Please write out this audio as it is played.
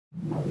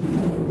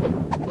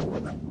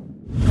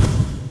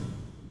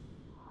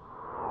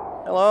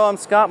Hello, I'm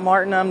Scott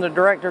Martin. I'm the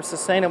Director of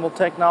Sustainable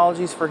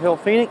Technologies for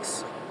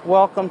Hillphoenix.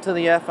 Welcome to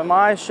the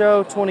FMI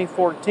Show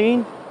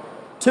 2014.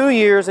 2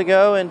 years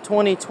ago, in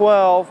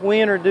 2012,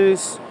 we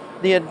introduced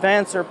the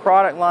Advancer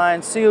product line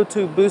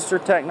CO2 booster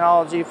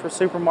technology for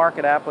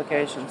supermarket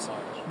applications.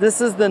 This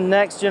is the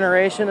next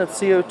generation of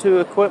CO2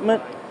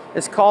 equipment.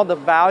 It's called the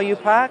Value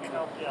Pack.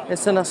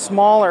 It's in a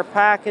smaller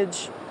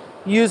package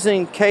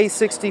using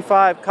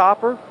K65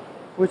 copper,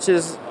 which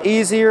is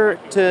easier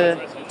to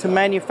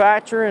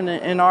manufacture.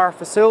 In our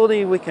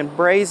facility, we can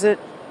braze it.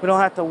 We don't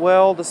have to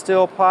weld the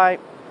steel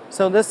pipe.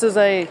 So this is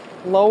a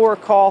lower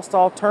cost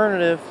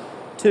alternative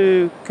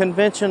to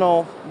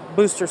conventional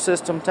booster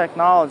system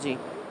technology.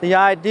 The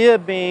idea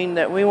being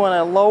that we want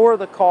to lower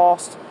the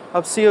cost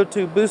of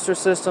CO2 booster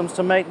systems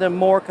to make them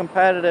more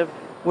competitive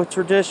with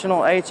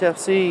traditional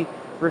HFC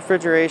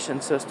refrigeration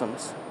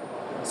systems.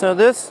 So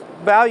this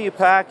Value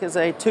Pack is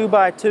a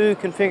 2x2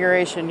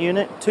 configuration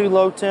unit, 2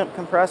 low temp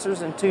compressors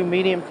and 2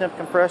 medium temp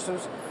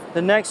compressors.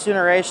 The next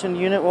generation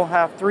unit will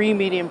have 3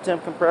 medium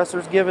temp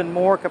compressors, giving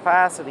more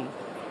capacity.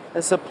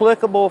 It's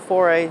applicable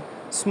for a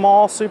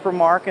small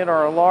supermarket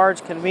or a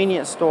large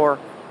convenience store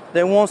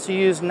that wants to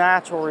use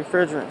natural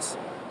refrigerants.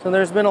 So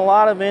there's been a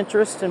lot of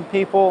interest in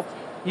people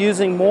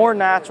using more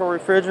natural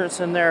refrigerants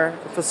in their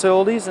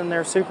facilities, in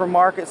their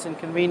supermarkets and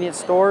convenience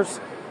stores.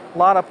 A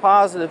lot of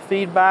positive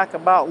feedback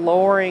about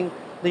lowering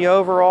the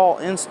overall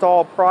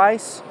install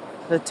price,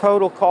 the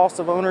total cost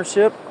of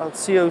ownership of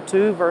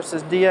CO2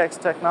 versus DX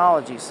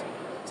technologies.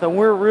 So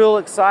we're real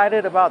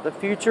excited about the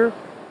future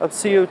of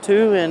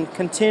CO2 and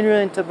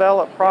continuing to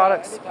develop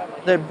products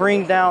that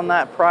bring down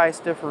that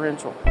price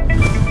differential.